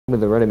With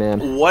the ready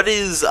man. What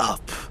is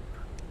up?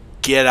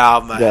 Get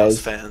out of my house,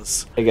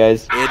 fans. Hey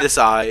guys. It is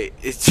I.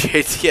 It's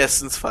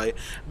JTS and Sveit.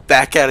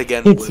 Back at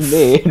again It's with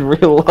me in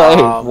real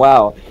life.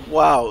 Wow.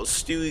 Wow,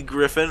 Stewie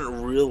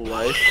Griffin, real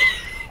life.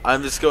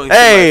 I'm just going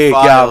Hey, through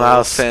my get out of my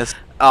files. house,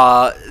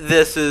 fans.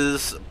 This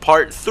is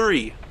part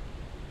 3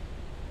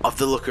 of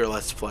the Looker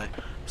Let's Play.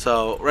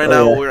 So right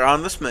now we're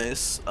on this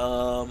maze. You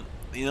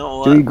know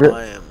what?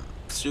 I am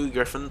Stewie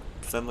Griffin,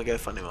 Family Guy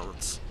Funny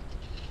Moments.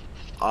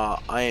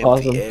 I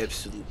am the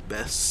absolute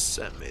best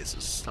at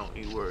mazes. Don't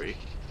you worry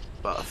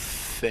about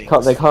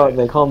things. They call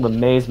him the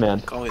Maze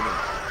Man. Call me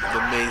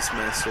the Maze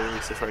Master, at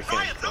least if I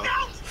can.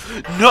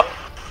 No.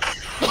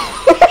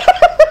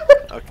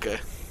 Okay.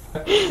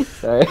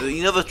 Sorry.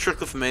 You know the trick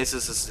with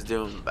mazes is to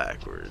do them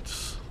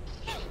backwards.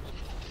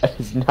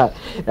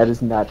 That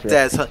is not true.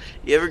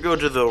 You ever go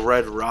to the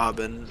Red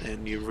Robin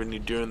and when you're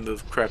doing the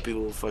crappy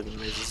little fucking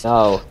mazes?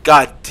 No.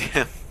 God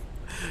damn.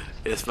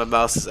 Yes, my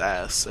mouse's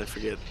ass. I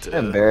forget.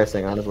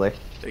 Embarrassing, honestly.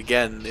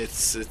 Again,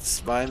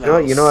 it's my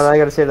mouse. You know what I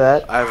gotta say to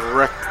that? I have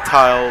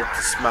rectile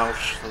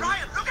smouch.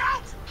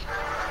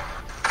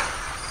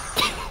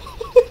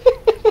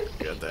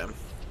 Goddamn.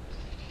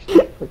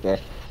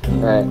 Okay.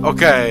 Alright.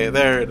 Okay,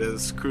 there it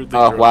is. Crudely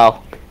drawn.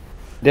 Wow.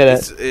 Did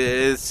it.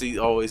 It's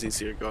always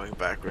easier going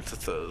backwards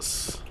with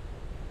those.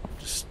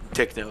 Just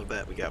take note of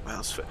that. We got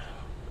mouse fit.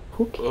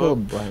 Who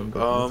killed Brian?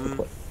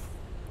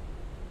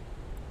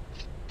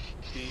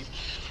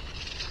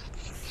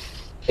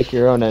 Take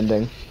your own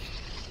ending.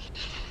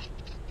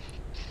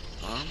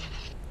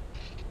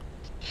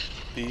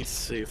 Be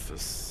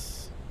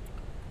safest.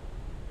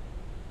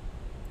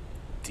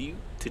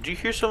 Did you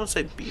hear someone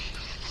say beep?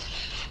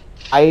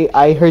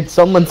 I heard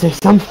someone say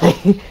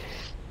something.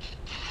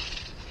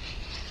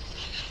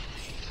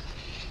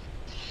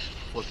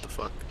 What the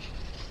fuck?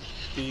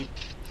 Beep.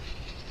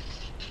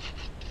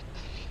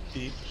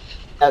 Beep.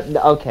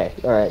 Okay.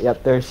 All right.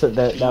 Yep.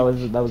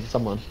 That was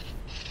someone.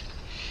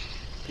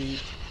 Beep.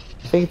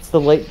 I think it's the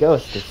late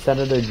ghost. It's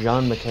Senator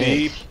John McCain.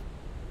 Beep.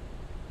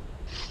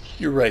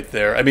 You're right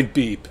there. I mean,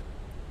 beep.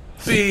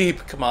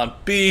 Beep. Come on,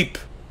 beep.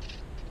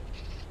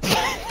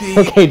 Beep.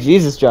 Okay,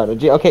 Jesus, John.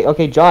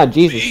 Okay, John.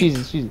 Jesus, Beep.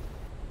 Jesus.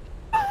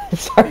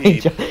 Sorry,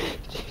 Beep. John.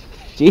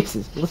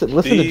 Jesus, listen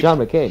to John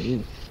McCain.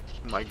 Jesus.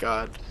 Oh my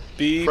God.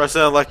 Beep.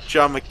 President-elect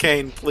John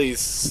McCain,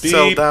 please Beep.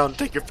 settle down.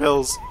 Take your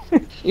pills.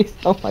 Jeez,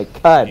 oh my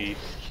God. Beep.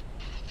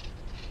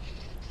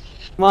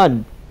 Come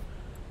on.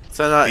 Is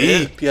that not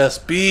Beep. it? Yes,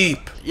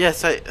 beep.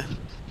 Yes,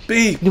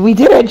 Beep. We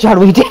did it, John.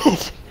 We did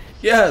it.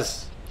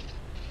 Yes.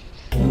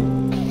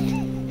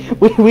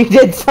 We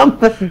did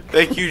something.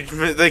 Thank you,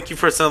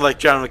 President-elect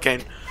John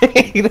McCain.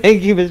 Thank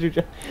you,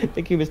 Mr.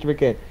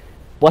 McCain.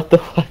 What the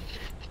fuck?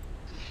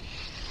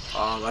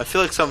 I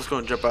feel like something's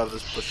going to jump out of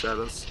this bush at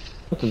us.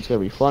 Something's gonna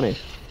be funny.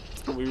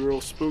 It's going to be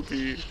real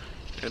spooky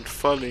and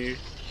funny.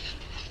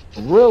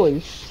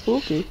 Really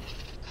spooky.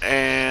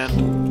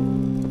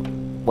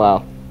 And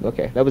wow.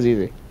 Okay, that was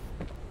easy.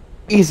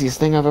 Easiest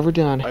thing I've ever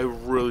done. I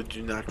really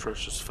do not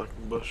trust this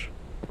fucking bush.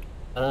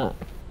 Why not?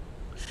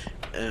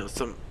 And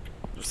something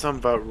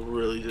about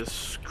really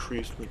just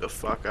creeps me the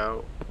fuck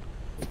out.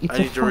 It's I a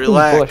need to fucking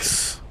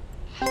relax.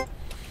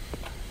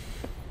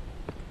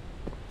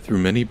 Through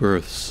many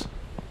births,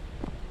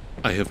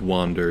 I have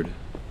wandered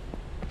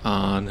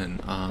on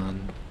and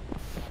on,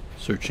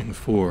 searching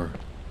for,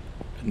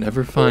 but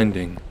never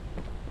finding,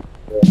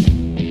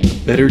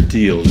 a better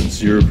deal than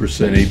 0%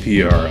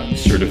 APR on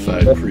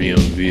certified pre-owned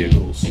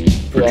vehicles.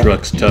 For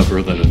trucks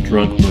tougher than a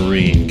drunk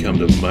Marine, come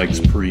to Mike's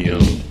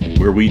Pre-Owned,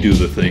 where we do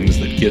the things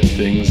that get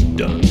things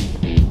done.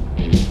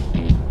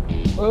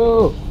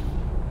 Oh!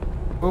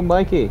 Oh,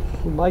 Mikey.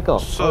 Oh, Michael.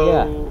 So, oh,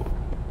 yeah.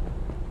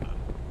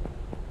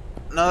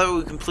 now that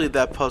we complete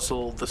that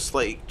puzzle, the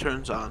slate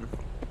turns on.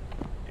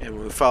 And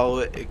when we follow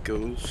it, it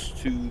goes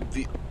to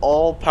the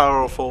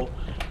all-powerful,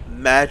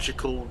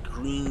 magical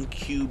green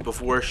cube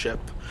of worship.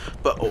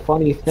 But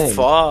funny thing.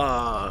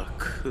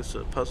 Fuck. There's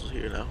a puzzle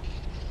here now.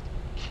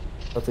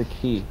 What's a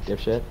key,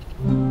 dipshit?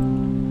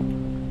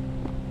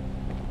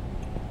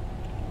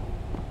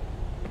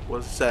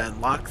 What does that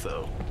unlock,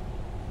 though?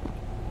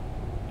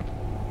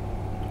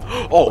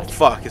 Oh,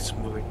 fuck, it's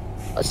moving.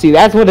 See,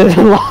 that's what it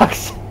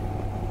unlocks.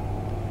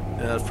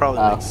 Yeah, that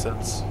probably makes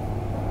sense.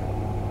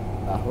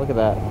 Look at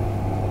that.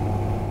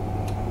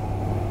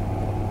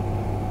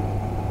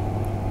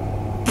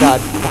 God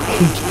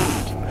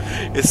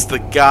fucking. It's the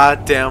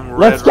goddamn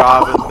Red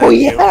Robin. Oh,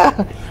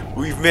 yeah!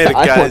 We've made it,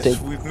 guys.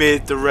 We've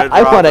made the Red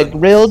I Robin. want a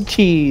grilled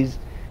cheese.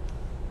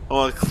 I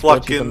want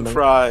clucking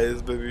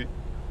fries, baby.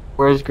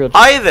 Where's grilled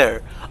cheese? Hi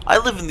there! I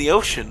live in the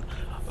ocean,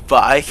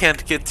 but I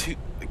can't get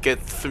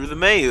through the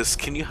maze.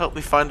 Can you help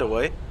me find a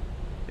way?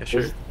 Yeah,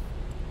 sure.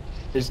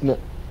 There's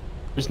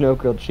no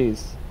grilled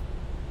cheese.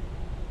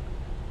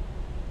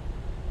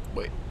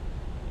 Wait.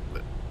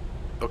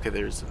 Okay,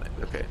 there's an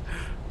okay.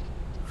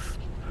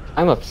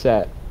 I'm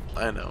upset.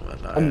 I know,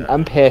 man.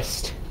 I'm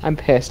pissed. I'm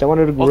pissed. I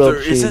wanted a grilled well,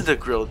 there cheese. isn't a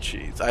grilled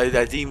cheese. I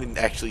didn't even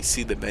actually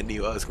see the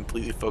menu. I was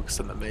completely focused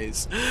on the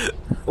maze.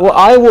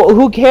 Well,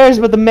 who cares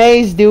about the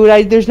maze,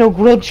 dude? There's no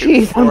grilled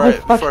cheese. Before I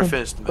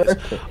finish the maze,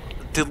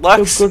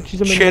 deluxe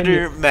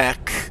cheddar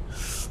mac,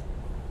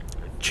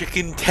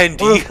 chicken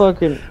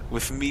tendy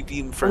with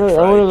medium French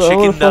fries,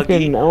 chicken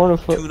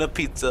nugget, tuna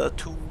pizza,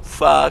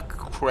 tufa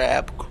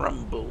crab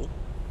crumble.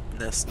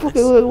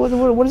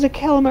 What is a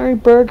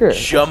calamari burger?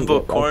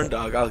 Jumbo corn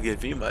dog. I'll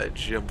give you my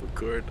jumbo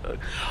corn dog.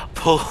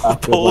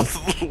 Pulled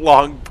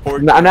long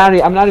pork. I'm not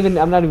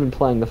even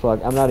playing the fuck.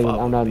 I'm not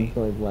even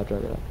playing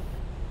blackjack.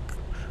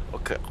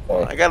 Okay,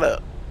 well, I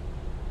gotta.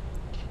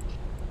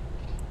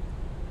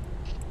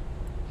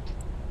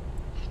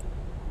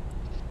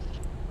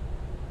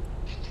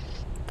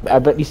 I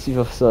bet you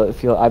feel.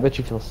 I bet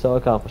you feel so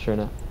accomplished right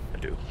now. I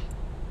do.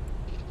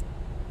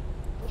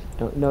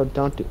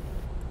 Don't do.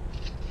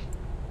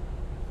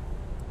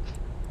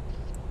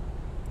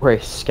 We're a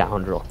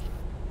scoundrel.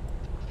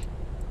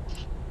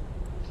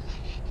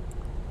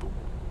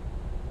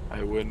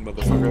 I win,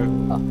 motherfucker.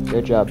 Oh,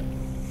 good job.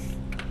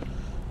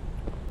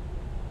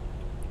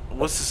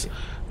 What's this?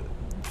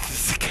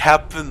 This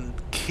Captain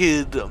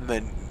Kid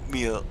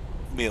meal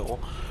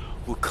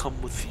will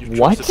come with your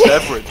choice of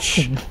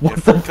beverage.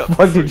 What the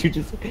fuck did you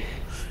just say?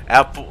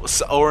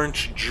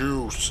 Orange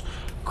juice,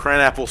 cran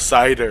apple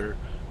cider,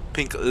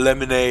 pink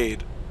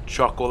lemonade,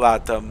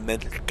 chocolate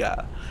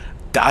milka,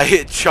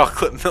 diet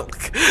chocolate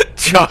milk,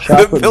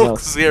 chocolate milk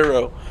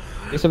zero.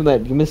 Give me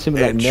some of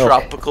that milk.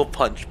 Tropical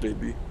punch,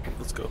 baby.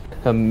 Let's go.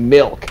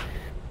 Milk.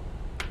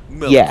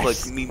 Milk, yes.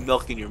 like me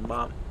milking your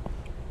mom.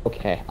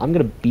 Okay, I'm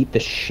gonna beat the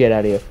shit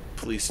out of you.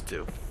 Please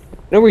do. I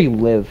know where you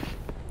live.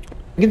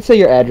 You can say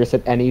your address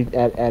at any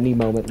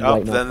moment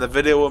right now. Then the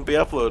video won't be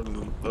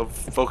uploaded. The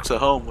folks at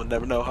home will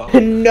never know how.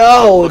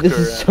 No, this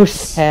is so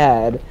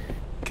sad.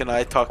 Can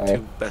I talk to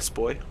Best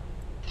Boy?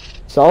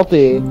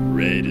 Salty.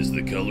 Red is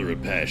the color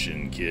of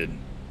passion, kid,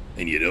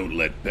 and you don't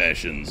let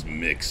passions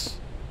mix.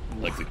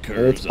 Like the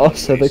curves on the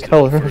waist of a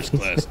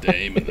first-class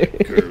dame and the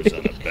curves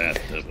on a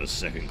bathtub of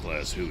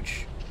second-class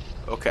hooch.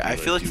 Okay, I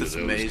feel like this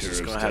maze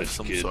is gonna have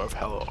some sort of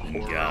hell horror.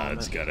 And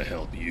God's gotta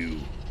help you,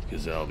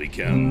 cause I'll be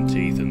counting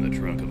teeth in the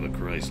trunk of a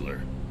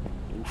Chrysler.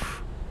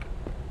 Oof.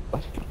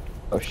 What?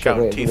 Oh shit!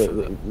 Count Wait, is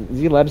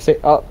he allowed to say?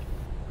 Oh.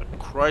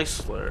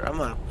 Chrysler. I'm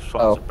not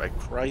sponsored by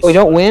Chrysler. Oh, we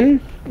don't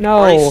win?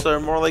 No.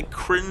 Chrysler, more like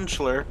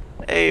Cringler.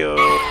 Ayo.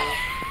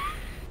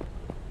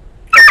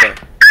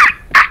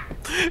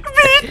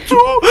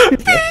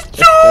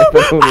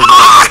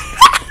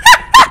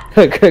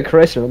 Okay.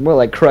 Chrysler, more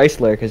like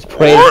Chrysler, because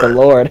praise the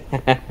Lord.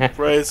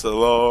 Praise the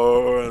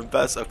Lord.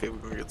 That's okay. We're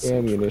gonna get some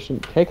ammunition.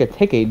 Take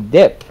a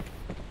dip.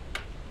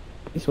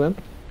 You swim?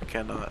 I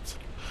cannot.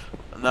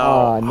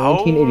 No.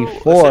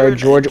 1984.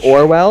 George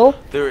Orwell.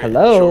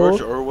 Hello.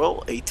 George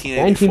Orwell.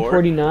 1884.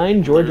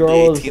 1949. George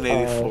Orwell's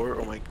 1884.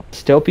 Oh my.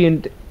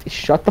 Dystopian.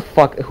 Shut the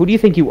fuck. Who do you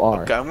think you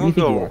are? Okay, I'm gonna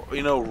go.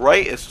 You know,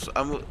 right is.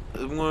 I'm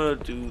gonna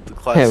do the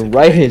classic.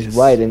 Right is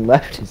right and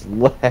left is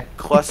left.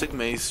 Classic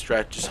maze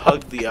strat. Just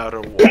hug the outer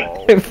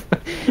wall. I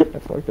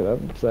fucked it up.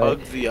 I'm sorry.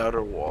 Hug the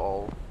outer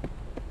wall.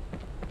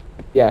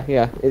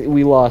 Yeah.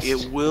 We lost.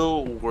 It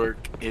will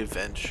work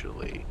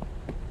eventually.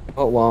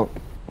 Oh, it won't.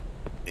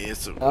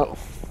 Yes, it will.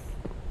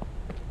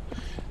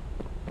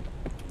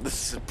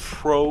 This is a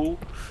pro.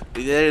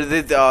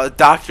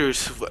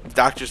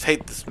 Doctors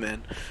hate this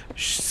man.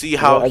 See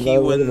how he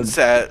wins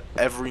at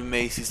every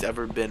maze he's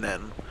ever been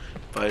in,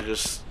 by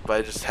just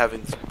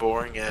having this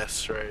boring ass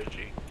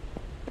strategy.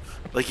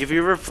 Like, have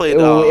you ever played?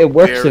 It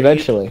works Buried?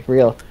 Eventually.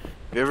 Real. Have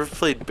you ever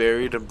played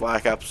Buried in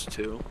Black Ops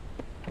 2?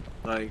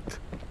 Like,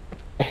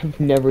 I've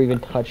never even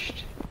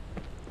touched.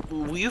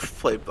 You've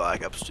played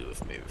Black Ops 2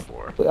 with me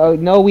before. Oh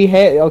no, we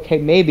had. Okay,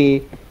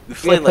 maybe. We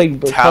played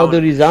like Call of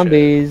Duty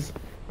Zombies.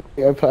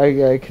 I play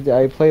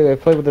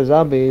with the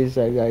zombies.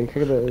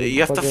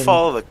 You have to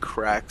follow the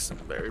cracks in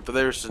Buried, but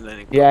there isn't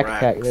any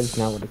cracks. That's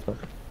not what it's called.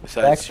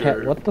 Besides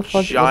your what the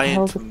fuck?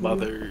 giant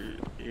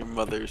your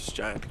mother's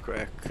giant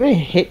crack. I'm gonna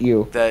hit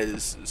you. That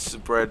is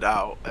spread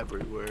out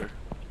everywhere.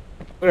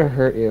 I'm gonna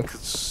hurt you.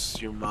 Cause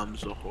your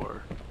mom's a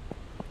whore.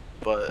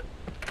 But,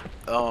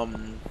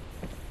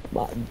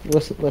 Listen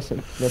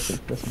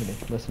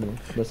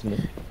to me.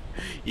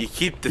 You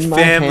keep the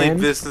family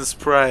business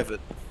private.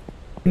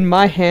 In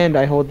my hand,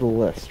 I hold the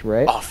list,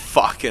 right? Oh,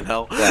 fucking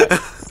hell. Yeah.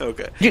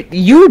 Okay.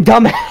 You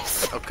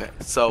dumbass! Okay,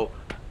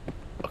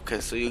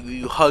 so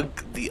you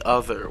hug the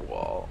other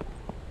wall.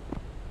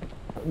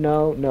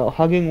 No,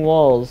 hugging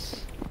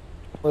walls.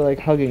 We're like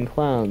hugging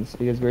clowns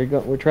because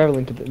we're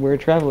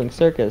traveling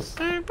circus.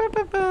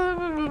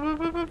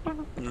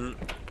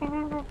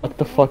 What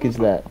the fuck is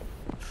that?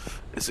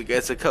 It's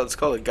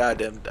called a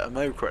goddamn. Am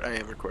I recording? I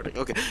am recording.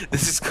 Okay,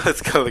 it's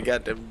called a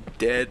goddamn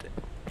dead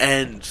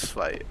end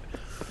fight.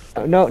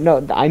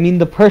 No, I mean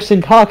the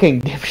person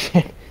talking,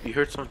 dipshit. You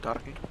heard someone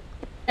talking?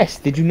 Yes,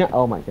 did you not?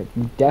 Oh my god,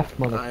 you deaf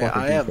motherfucker.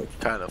 I am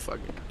kind of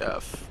fucking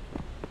deaf.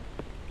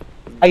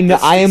 I know.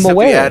 I am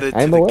aware.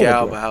 I am aware.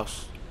 Gal in my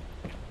house.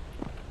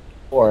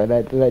 Or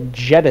that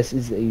Jedis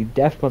is a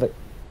deaf mother.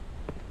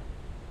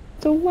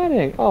 It's a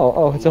wedding.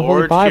 Oh, it's a holy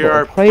Lord, Bible. hear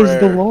our Praise the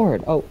prayer.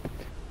 Lord. Oh,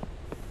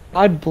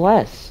 God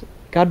bless.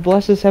 God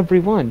blesses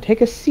everyone.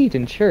 Take a seat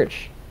in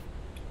church.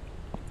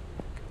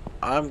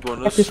 I'm going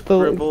to Practice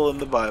scribble in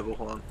the Bible.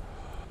 Hold on.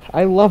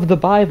 I love the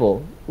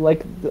Bible,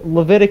 like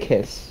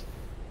Leviticus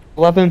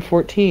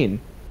 11:14.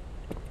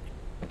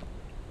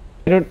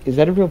 I don't. Is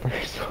that a real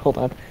verse? Hold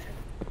on.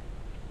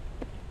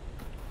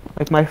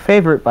 Like my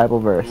favorite Bible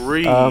verse.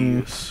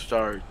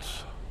 Restart.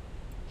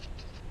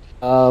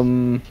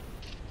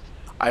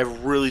 I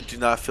really do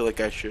not feel like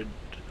I should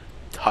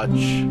touch.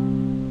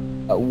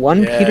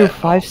 1 Peter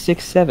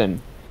 5:6-7.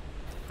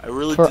 I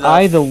really For do not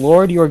I, the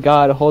Lord your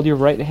God, hold your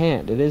right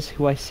hand. It is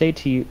who I say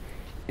to you.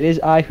 It is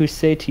I who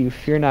say to you,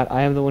 fear not.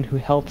 I am the one who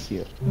helps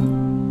you.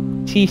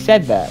 He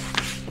said that.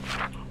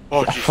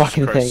 Oh, That Jesus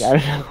fucking Christ. thing. I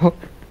don't know.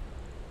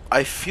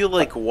 I feel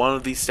like one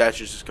of these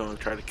statues is going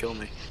to try to kill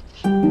me.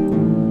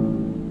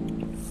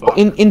 Fuck.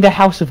 In the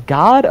house of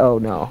God? Oh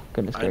no!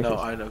 Goodness I gracious.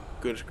 know.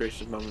 Goodness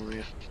gracious, Mamma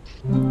Mia.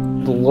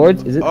 The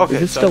Lord's. Is it? Okay,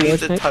 Is it so still I need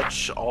Lord's to night?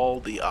 touch all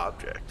the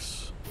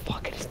objects.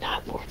 Fuck! It is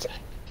not Lord's night.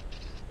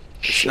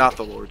 It's Shit. not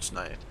the Lord's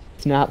night.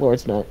 It's not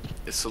Lord's night.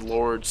 It's the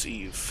Lord's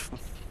Eve.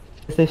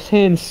 As they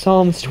say in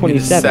Psalms It is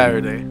 27.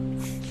 Saturday.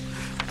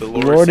 The The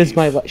Lord's Lord is Eve.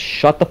 my light.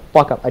 Shut the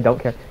fuck up. I don't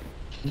care.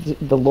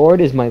 The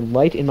Lord is my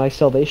light and my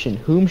salvation.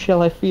 Whom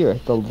shall I fear?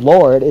 The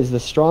Lord is the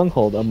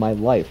stronghold of my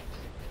life.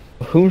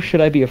 Of whom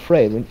should I be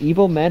afraid? When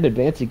evil men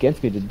advance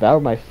against me to devour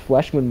my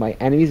flesh, when my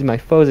enemies and my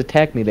foes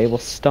attack me, they will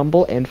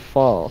stumble and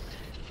fall.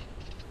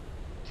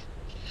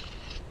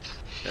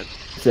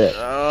 That's it.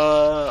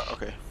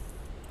 Okay.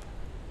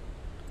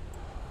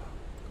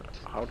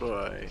 How do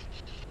I...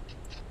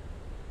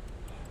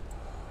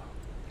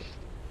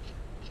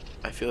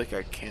 I feel like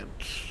I can't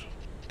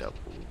double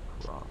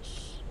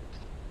cross.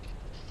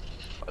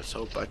 Let's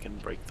hope I can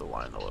break the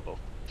line a little.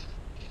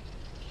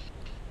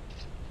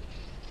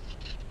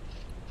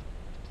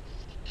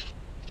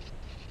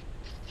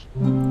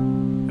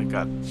 I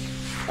got it.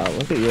 Oh,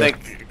 look at you.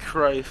 Thank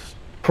Christ.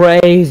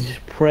 Praise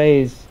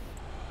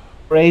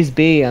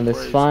be on this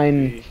Praise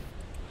fine be.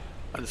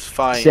 On this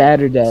fine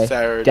Saturday.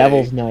 Saturday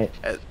Devil's night.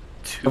 at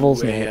 2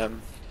 Devil's night.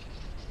 a.m.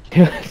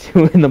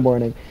 2 in the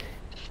morning.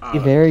 Be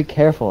Uh, very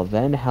careful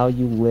then how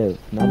you live,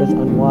 not as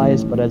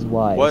unwise but as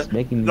wise. What?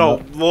 Making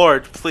No,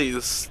 Lord,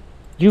 please.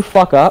 You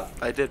fuck up.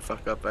 I did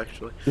fuck up,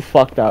 actually. You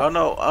fucked I up. don't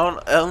know. I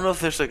don't know if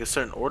there's like a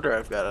certain order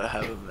I've got to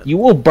have them in. You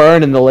will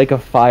burn in the lake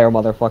of fire,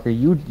 motherfucker.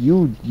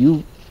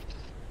 You.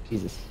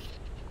 Jesus.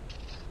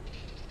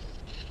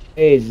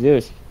 Hey,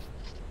 Zeus.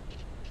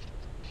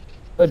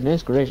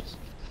 Goodness gracious.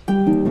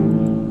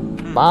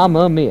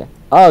 Mamma mia.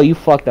 Oh, you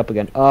fucked up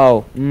again.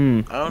 Oh, I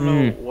don't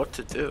know what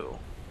to do.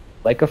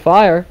 Lake of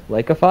fire.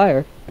 Lake of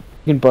fire.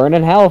 You can burn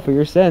in hell for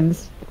your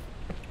sins.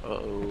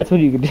 Uh-oh. That's what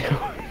you can do.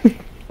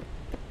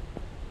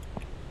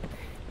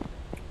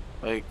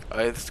 Like,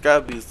 it's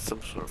gotta be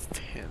some sort of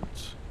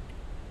hint.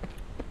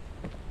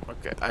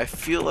 Okay, I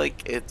feel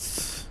like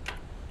it's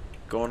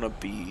gonna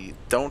be...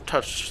 Don't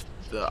touch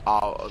the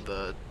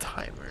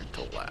timer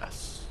until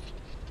last.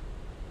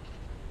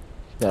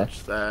 Yeah.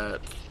 Touch that.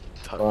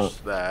 Touch Oh.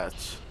 that.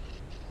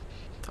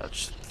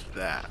 Touch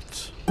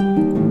that.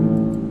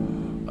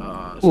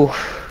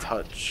 Oof.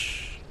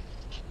 Touch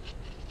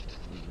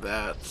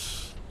that.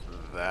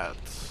 That.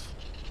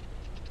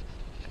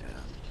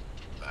 And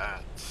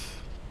that.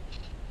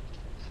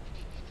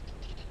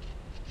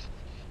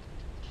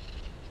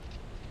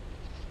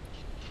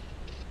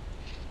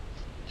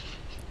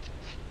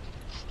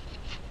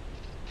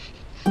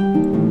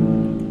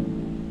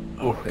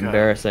 Oof, Okay.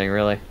 embarrassing,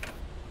 really.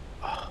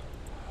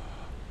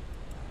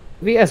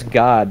 Maybe ask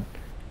God.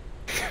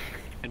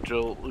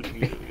 Angel,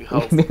 you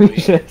help Maybe me. we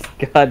should ask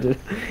God to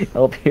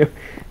help you.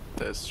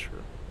 That's true.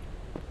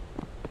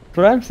 That's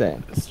what I'm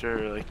saying. Is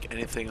there like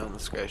anything on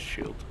this guy's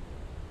shield?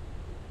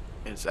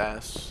 His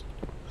ass.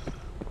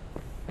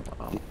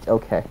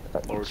 Okay.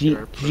 Lord, hear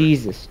our prayer.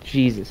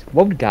 Jesus.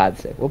 What would God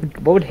say? What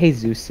would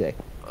Jesus say?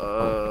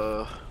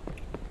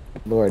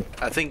 Lord.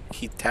 I think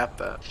he tapped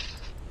that.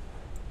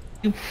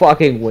 You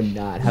fucking would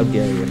not. How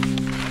dare you?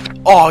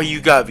 Oh,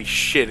 you gotta be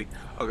shitting.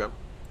 Okay.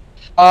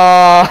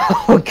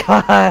 Oh,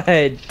 God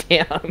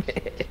damn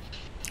it.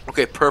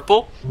 Okay,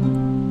 purple.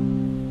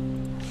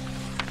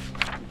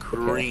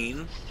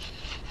 Green.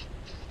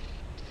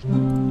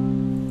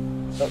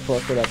 Oh,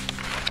 close it up.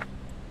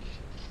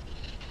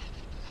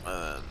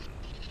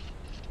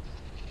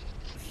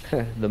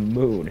 The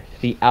moon.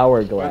 The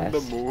hourglass.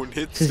 When the moon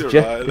hits This is your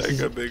just- eye this like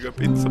is- a big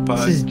pizza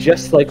pie. This is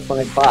just like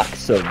my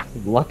box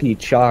of Lucky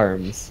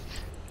Charms.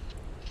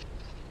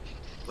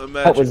 The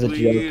That was a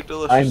magically joke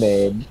delicious. I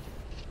made.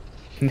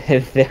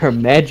 They're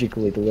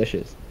magically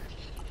delicious.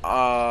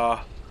 I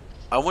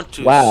went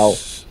to. Wow.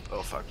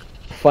 Oh fuck.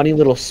 Funny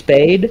little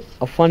spade,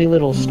 a funny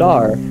little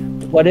star.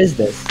 What is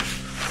this?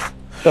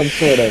 Some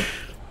sort of...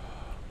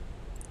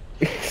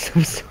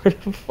 Some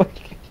sort of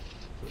fucking...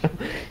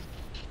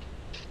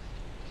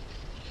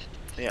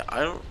 Yeah,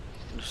 I don't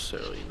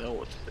necessarily know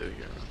what to do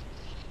here.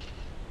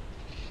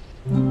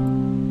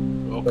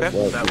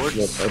 Okay, that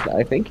works.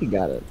 I think you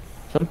got it.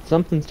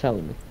 Something's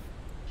telling me.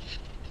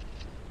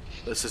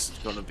 This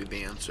isn't going to be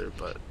the answer,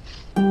 but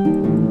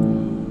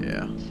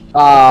yeah.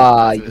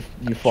 Ah, you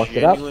fucked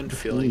it up. Genuine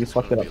feeling You it's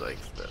fucked going it to up. be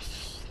like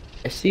this.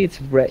 I see it's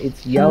red.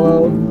 It's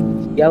yellow.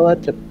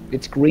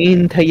 It's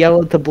green to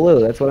yellow to blue.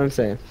 That's what I'm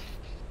saying.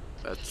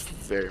 That's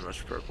very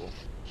much purple.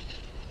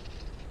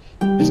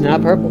 It's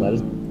not purple. That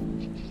is.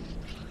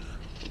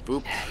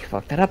 Boop. You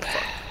fucked that up.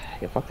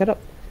 You fucked that up.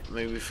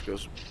 Maybe if it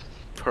goes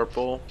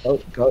purple. Oh,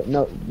 go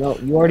no.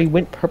 You already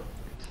went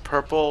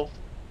Purple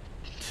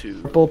to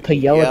purple to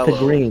yellow to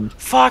green.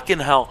 Fucking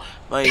hell,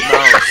 my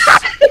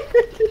mouse.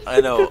 I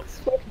know.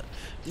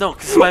 No,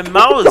 cause my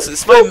mouse.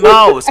 It's my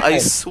mouse. I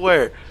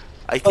swear.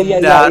 I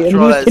cannot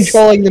draw that. Who's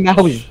controlling the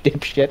mouse,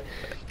 dipshit?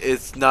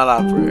 It's not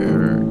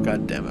operator.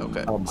 God damn it.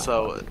 Okay. Oh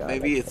So God,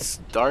 maybe it's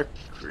dark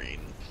green.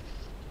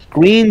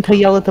 Green to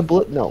yellow to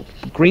blue. No,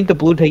 green to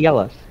blue to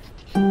yellow.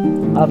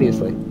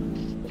 Obviously.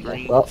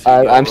 Green Well, to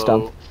I'm yellow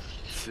stumped.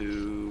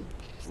 to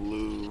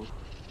blue.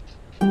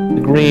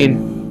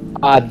 Green.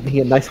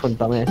 Yeah, nice one,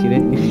 dumbass. You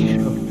didn't.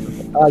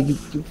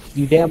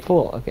 You damn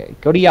fool. Okay,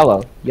 go to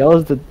yellow.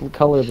 Yellow's the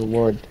color of the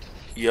Lord.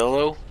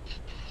 Yellow.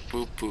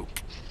 Boop boop.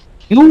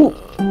 You.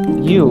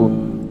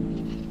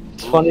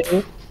 It's funny.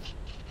 Boop.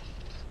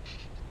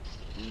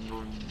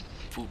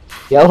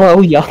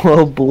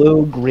 Yellow,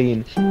 blue,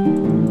 green.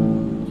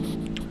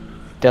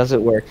 Does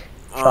it work?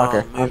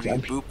 Shocker. Maybe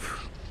boop,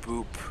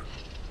 boop,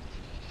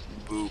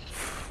 boop.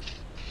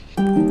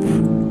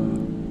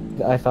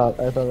 I thought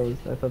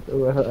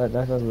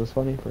it was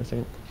funny for a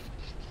second.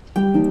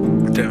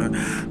 Damn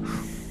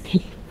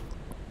it.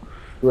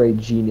 You're a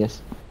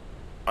genius.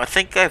 I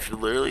think I've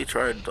literally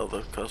tried all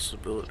the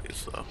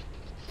possibilities though.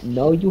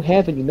 No, you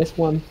haven't. You missed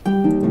one. I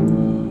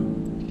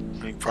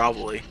mean,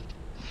 probably.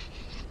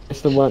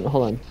 It's the one.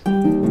 Hold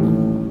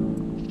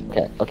on.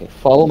 Okay.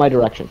 Follow my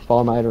direction.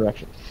 Follow my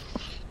direction.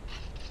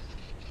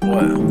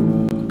 What?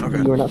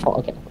 Okay. You are not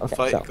following. Okay.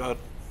 Fight, So. God.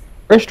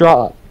 First,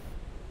 draw up.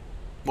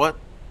 What?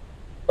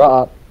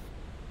 Draw up.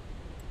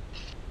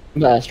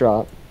 Nice,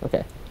 draw up.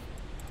 Okay. A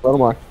little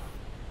more.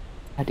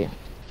 God damn.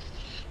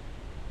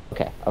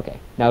 Okay.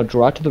 Now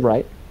draw to the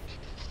right.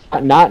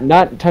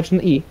 Not touching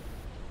the E.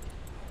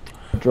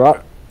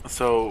 Draw.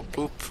 So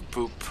boop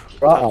boop.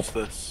 Draw touch up.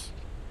 This.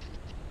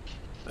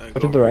 Go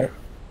to the right.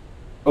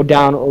 Go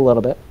down a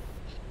little bit.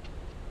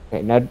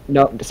 Okay. Now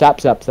no. Stop.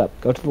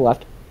 Go to the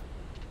left.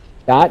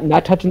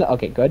 Not touching the.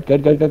 Okay. Good.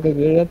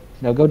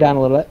 Now go down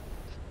a little bit.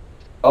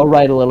 Go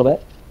right a little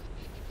bit.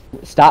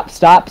 Stop.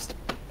 Get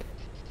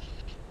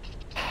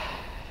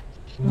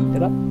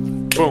up.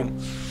 Boom.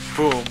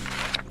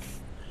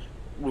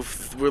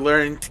 We're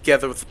learning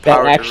together with the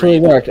power. That actually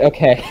worked.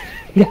 Okay.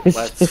 Yes.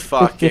 Let's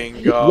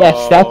fucking go.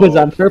 Yes, that was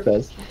on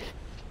purpose.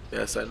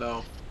 Yes, I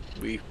know.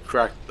 We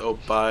cracked. Oh,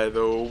 by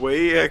the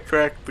way, I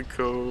cracked the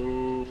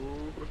code.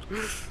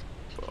 It's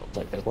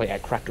like the way I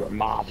cracked your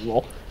mom,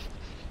 lol.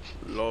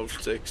 Love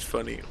sticks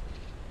funny.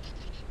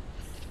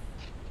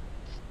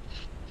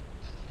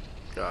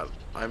 God,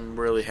 I'm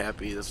really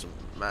happy. It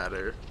doesn't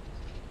matter,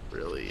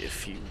 really,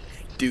 if you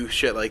do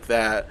shit like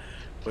that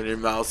when your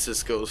mouse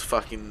just goes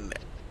fucking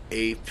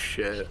ape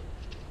shit.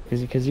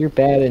 Because you're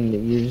bad and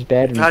you're just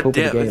bad and God poop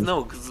damn the it! game.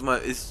 No, because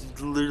it's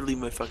literally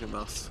my fucking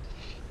mouse.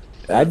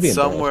 I'd be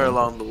Somewhere embarrassed.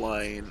 along the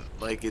line,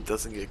 like it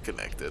doesn't get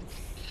connected.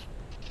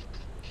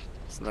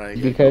 So now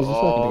you Because go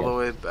it's not all gonna the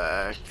way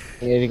back.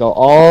 You need to go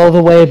all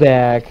the way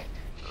back.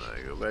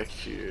 I go back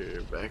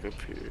here, back up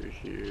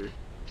here.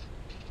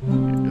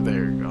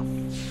 There you go.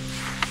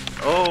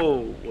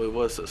 Oh, wait,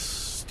 what's this?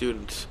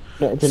 Students.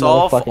 No, it's another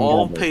Solve fucking all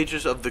gauntlet.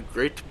 pages of the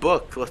great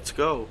book. Let's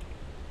go.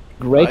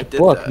 I Great did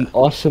book, that. the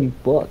awesome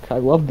book. I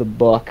love the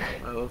book.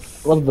 I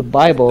love- I love the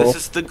Bible. This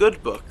is the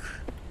good book.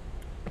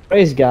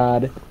 Praise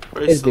God.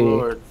 Praise the thee.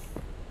 Lord.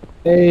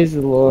 Praise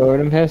the Lord.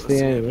 I'm past the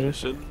That's the end.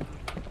 ammunition.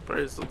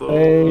 Praise the Lord.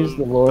 Praise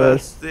the Lord.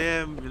 Pass the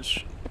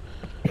ammunition.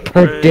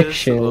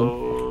 Prediction. Praise the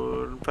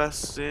Lord.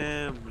 Pass the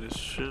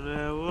ammunition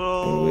and we'll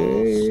all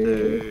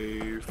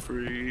stay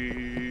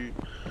free.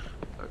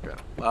 Okay.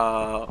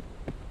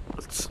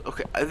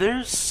 Okay.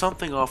 There's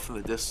something off in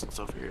the distance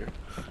over here.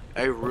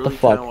 I really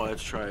fuck? kind of want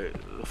to try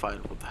to find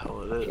what the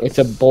hell it is. It's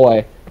a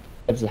boy.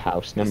 It's a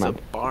house. Never It's mind.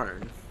 a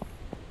barn.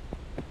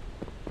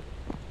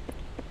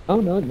 Oh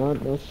no,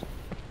 it's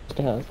just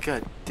a house.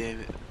 God damn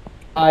it.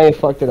 I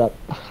fucked it up.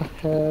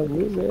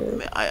 Loser.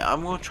 Man,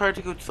 I'm gonna try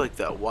to go to like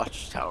that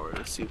watchtower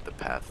to see what the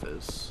path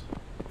is.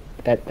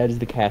 That is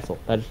the castle.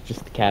 That is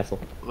just the castle.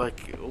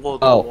 Like, well,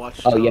 the Oh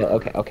watchtower. yeah.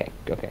 Okay.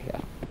 Yeah.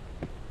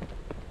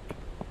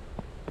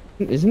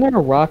 Isn't there a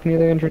rock near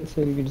the entrance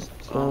that you can just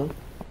stand on?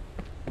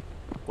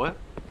 What?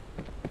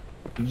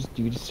 You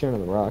can just stand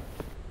on the rock.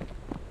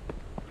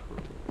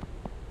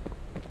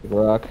 The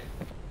rock.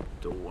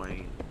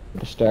 Dwayne.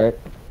 To start.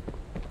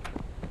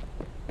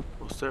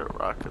 Was there a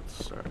rock at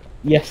the start?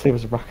 Yes, there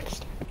was a rock at the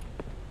start.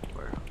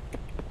 Where?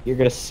 You're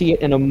gonna see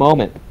it in a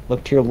moment.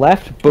 Look to your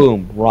left.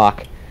 Boom.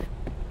 Rock.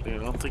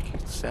 Dude, I don't think you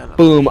can stand up.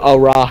 Boom. A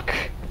rock.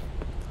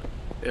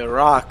 A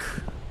rock.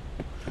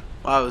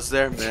 Wow, I was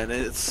there, man.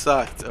 It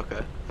sucked.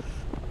 Okay.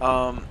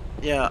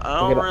 Yeah, I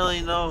don't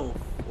really know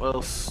what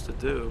else to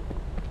do.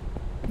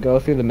 Go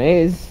through the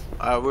maze.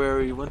 We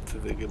already went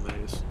through the good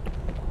maze.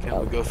 Can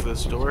we go through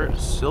this door?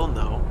 Still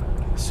no.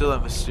 Still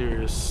that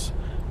mysterious.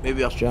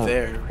 Maybe up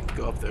there. We can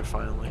go up there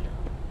finally.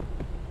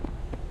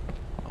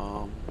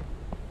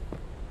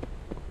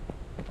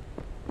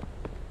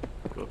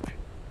 Go up here.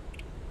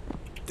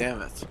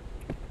 Damn it.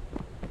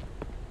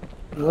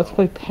 Let's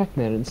play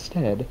Pac-Man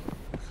instead.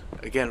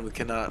 Again, we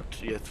cannot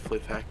yet play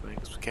Pac-Man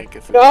because we can't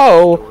get through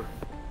No! the door.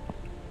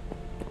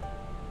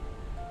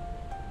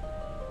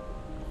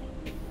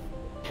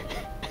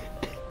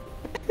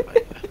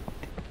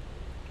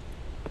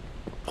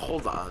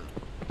 Hold on.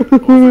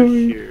 Over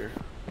here.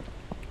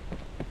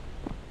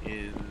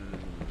 In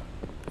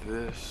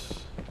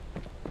this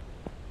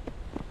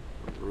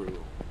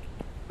room.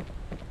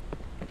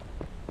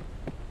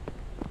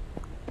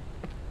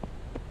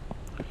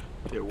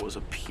 There was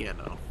a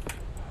piano.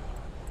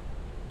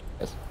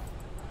 Yes.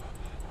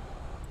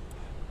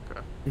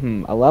 Okay.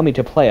 Allow me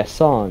to play a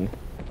song.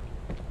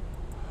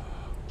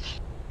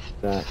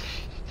 That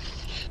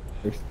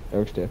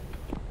works too.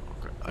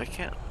 Okay. I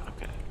can't.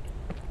 Okay.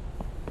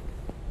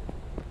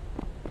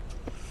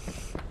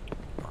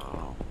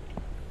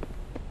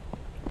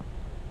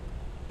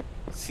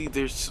 See,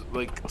 there's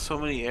like so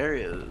many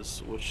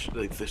areas, which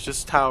like there's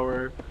this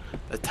tower,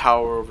 a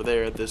tower over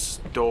there, this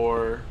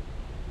door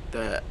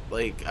that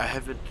like I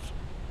haven't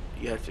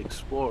yet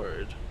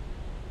explored,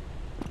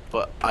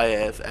 but I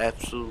have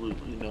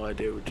absolutely no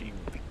idea where to even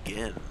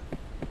begin.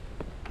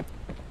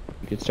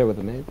 You can start with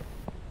the maze.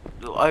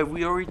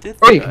 We already did.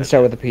 Or you can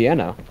start with the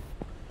piano.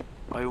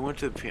 I went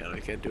to the piano.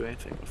 I can't do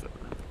anything with it.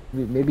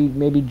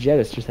 Maybe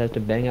Jettis just has to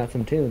bang out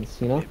some tunes,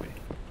 you know? Maybe.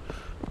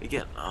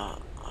 Again,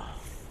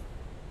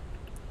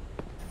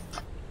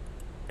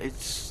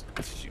 it's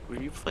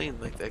were you playing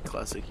like that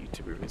classic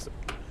YouTuber music?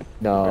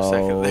 No. For a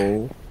second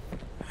there.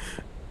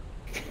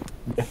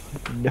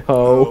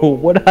 No,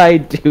 would I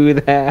do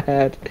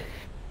that?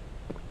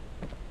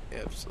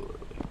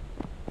 Absolutely.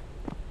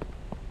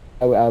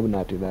 I would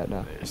not do that,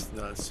 no. There's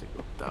not a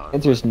single down.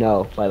 Answer is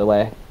no, by the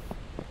way.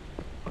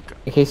 Okay.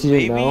 In case you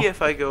didn't know. Maybe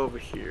if I go over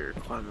here,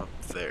 climb up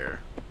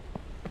there,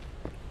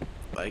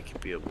 I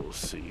could be able to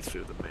see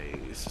through the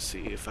maze to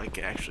see if I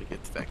can actually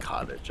get to that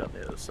cottage on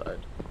the other side.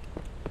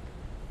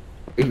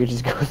 You could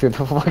just go through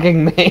the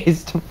fucking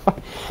maze to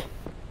find...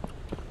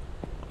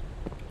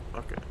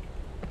 Okay.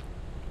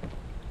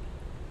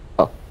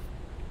 Oh.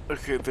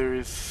 Okay, there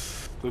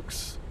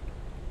looks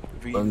to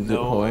be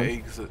no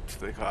exit to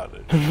the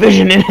cottage.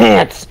 Vision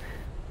enhance!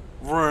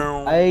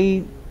 Vroom.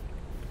 I...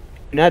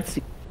 not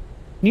see...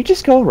 Can you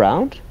just go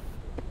around?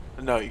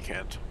 No, you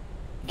can't.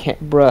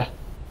 Can't, bruh.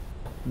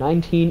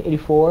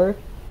 1984,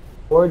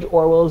 George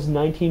Orwell's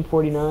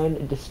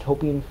 1949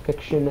 dystopian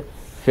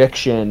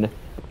fiction,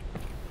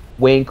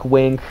 wink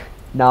wink,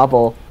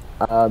 novel,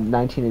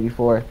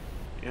 1984.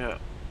 Yeah.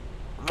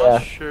 I'm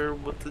not sure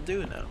what to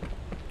do now.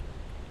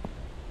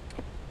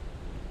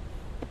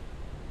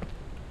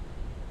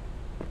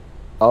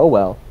 Oh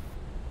well.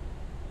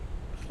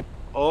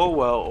 Oh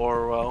well,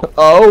 Orwell.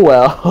 Oh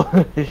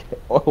well.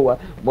 Orwell,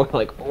 more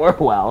like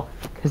Orwell,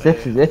 because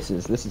this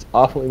is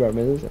awfully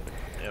reminiscent.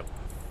 Yep.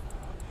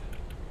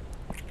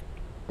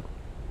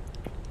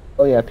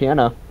 Oh yeah,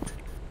 piano.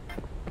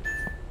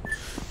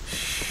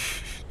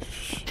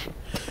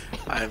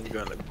 I'm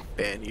gonna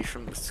ban you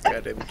from this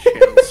goddamn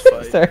channel's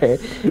fight. Sorry.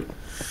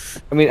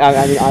 I mean,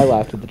 I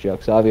laughed at the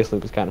joke, so obviously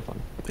it was kind of fun.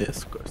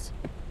 Yes, of course.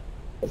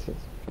 Yes, yes.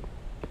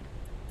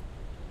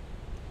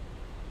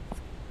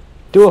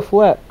 Do a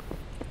flip.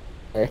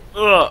 Okay.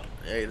 Ugh.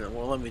 Hey, then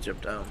well, let me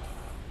jump down.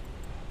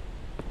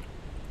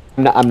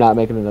 I'm not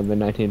making another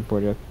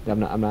 1940 joke. I'm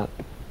not.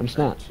 I'm just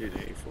not.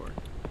 1984.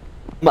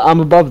 I'm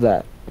above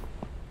that.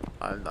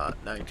 I'm not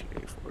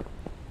 1984.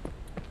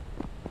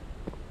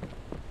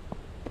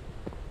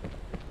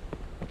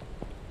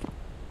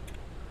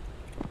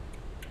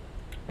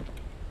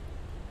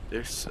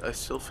 I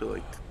still feel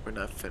like we're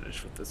not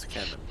finished with this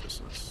canon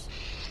business.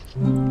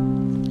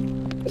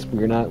 Yes,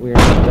 we're not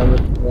done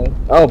with that.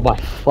 Oh my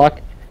fuck.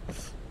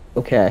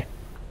 Okay.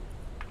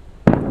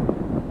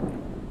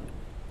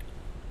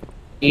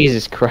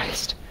 Jesus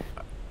Christ.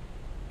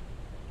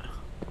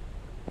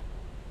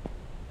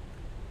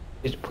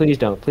 Please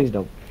don't. Please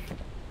don't.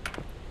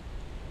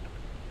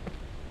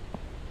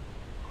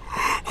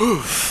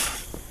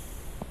 Is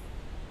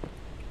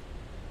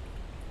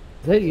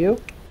that you?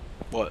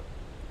 What?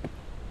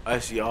 I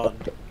see on.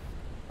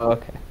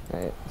 Okay.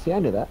 Alright. See, I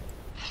knew that.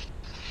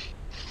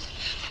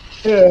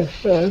 Yeah,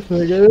 that's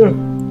what I do.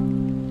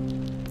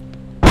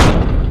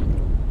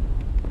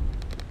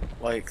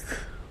 Like.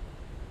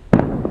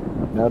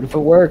 Not if it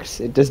works.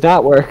 It does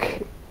not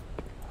work.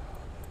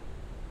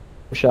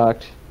 I'm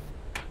shocked.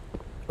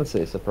 Let's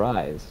say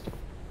surprised.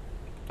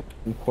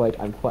 I'm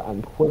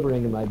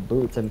quivering in my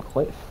boots. I'm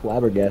quite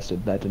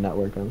flabbergasted that did not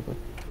work, honestly.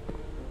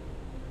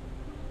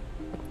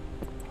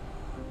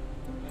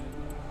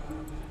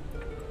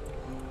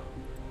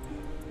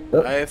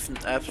 Oh. I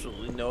have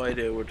absolutely no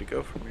idea where to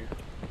go from here.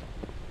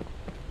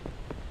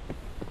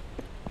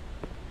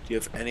 you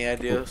have any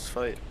ideas,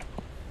 Fight?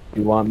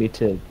 Do you want me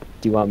to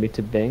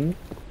Bing?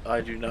 I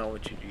do not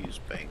want you to use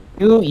Bing.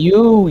 You.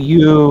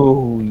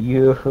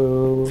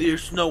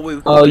 There's no way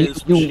we can Oh, play you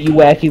this machine.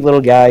 wacky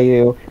little guy,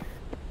 you.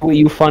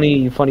 You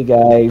funny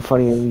guy, you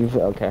funny.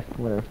 Okay,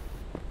 whatever.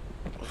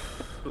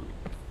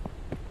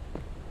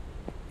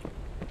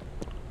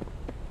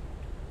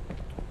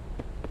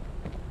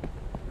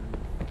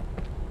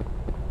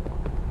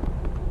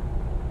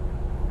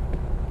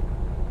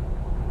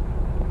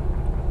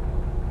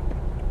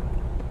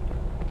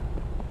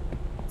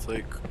 It's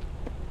like.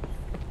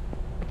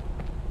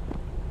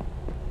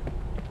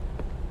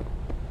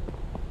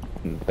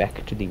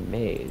 Back to the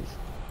maze.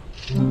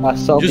 Just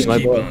my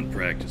keep boy. on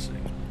practicing.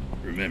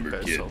 Remember,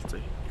 Okay, kid,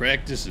 salty.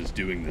 practice is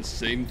doing the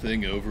same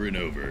thing over and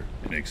over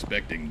and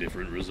expecting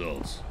different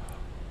results.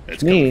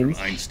 That's Means- coming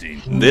from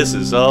Einstein. This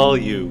is all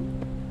you.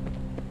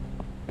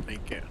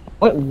 Thank you.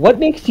 What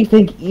makes you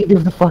think either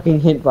of the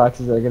fucking hint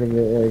boxes are gonna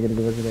give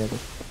us an answer?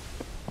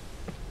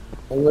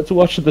 Well, let's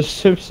watch The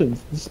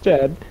Simpsons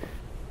instead.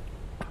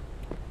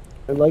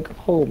 I like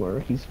Homer.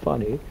 He's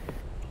funny.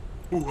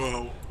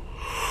 Whoa.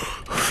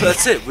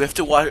 That's it. We have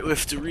to watch. We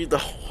have to read the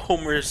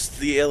Homer's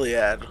The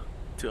Iliad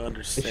to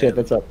understand. Shit,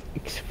 that's up.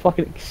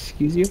 Fucking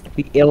excuse you.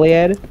 The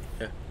Iliad.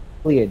 Yeah.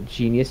 Iliad,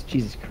 genius.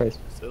 Jesus Christ.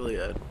 It's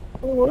Iliad.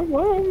 I like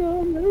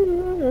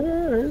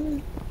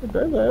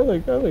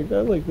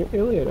the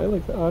Iliad. I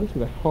like the Odyssey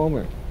by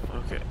Homer.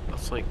 Okay,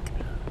 that's like.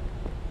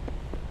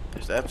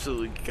 There's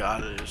absolutely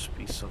gotta just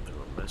be something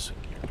we're missing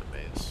here in the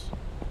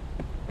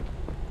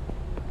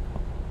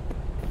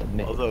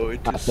maze. Although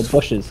it just The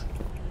bushes.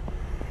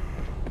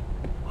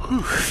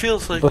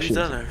 feels like Bushes. we've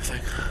done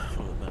everything.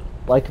 Well, no.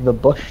 Like the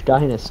Bush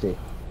Dynasty.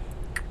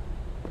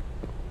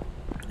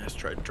 Let's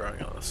try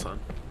drawing out the sun.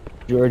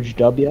 George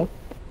W.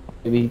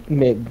 Maybe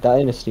make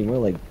Dynasty more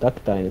like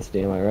Duck Dynasty,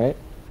 am I right?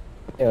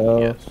 Yo.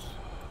 Yes.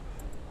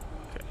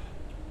 Okay.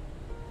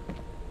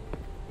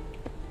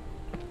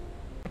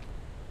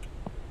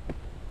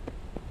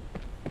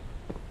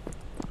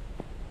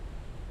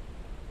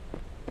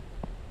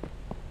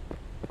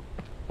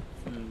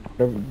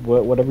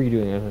 Whatever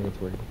you're doing, I think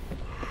it's working.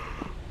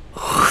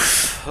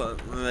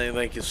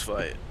 Thank you,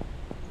 Sveit,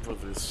 for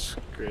this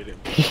great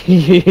input.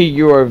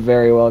 You are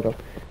very welcome.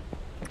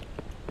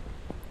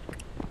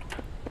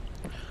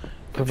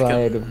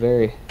 Provide Become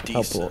very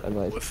helpful decent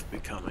advice.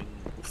 with coming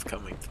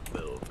to the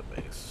middle of the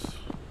maze.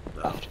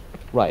 No. Left,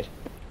 right,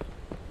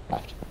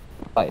 left,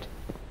 right,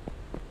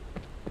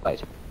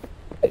 right,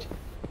 right,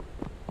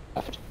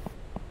 left,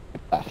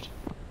 left,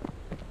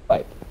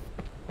 right.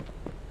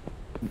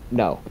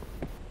 No.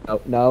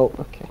 Oh, no.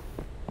 Okay.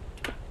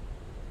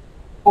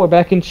 Oh, we're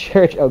back in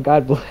church. Oh,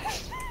 God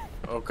bless.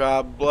 Oh,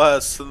 God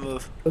bless. And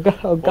the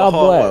Oh, God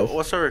bless.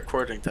 What's our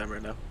recording time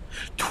right now?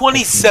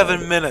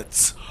 27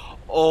 minutes.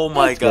 Oh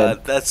my That's God,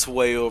 good. that's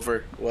way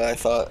over what I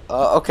thought.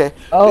 Okay.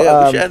 Oh,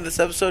 Yeah, we should end this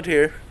episode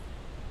here.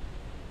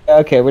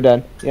 Okay, we're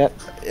done. Yep.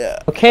 Yeah.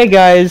 Okay,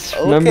 guys.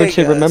 Okay, Remember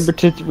to guys.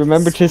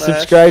 remember to Smash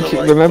subscribe. the To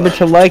like remember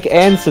button. to like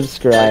and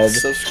subscribe,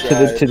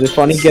 Subscribe to the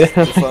funny get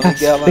out of my Funny house.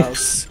 Gal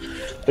Mouse.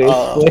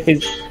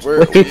 Please,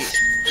 We're please.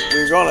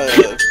 we're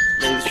gonna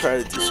maybe try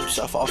to do some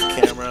stuff off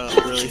camera,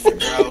 really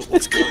figure out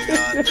what's going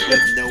on. We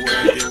have no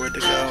idea where to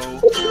go.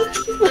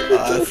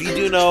 If you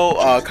do know,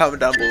 comment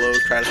down below.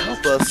 Try to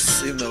help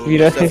us, even though we You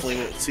know- definitely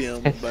won't see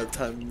them by the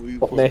time we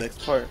Help record me. the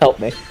next part. Help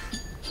me.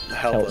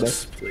 Help me.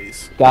 us,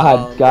 please.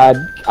 God,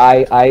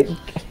 I.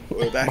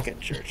 We're back in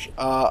church.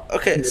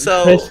 Okay,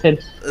 so Listen,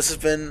 this has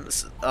been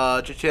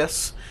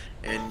GTS,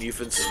 and you've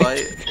been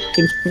Sveit.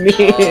 me.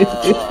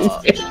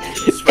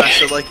 Smash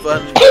the like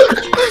button,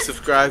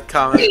 subscribe,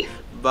 comment.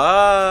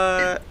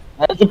 Bye.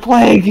 That's a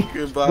plague.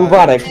 Goodbye.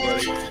 Bubonic.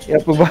 Everybody.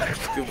 Yep, bubonic.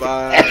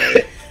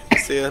 Goodbye.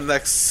 See you in the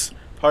next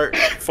part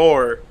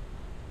 4.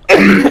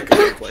 Good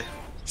play.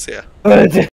 See ya.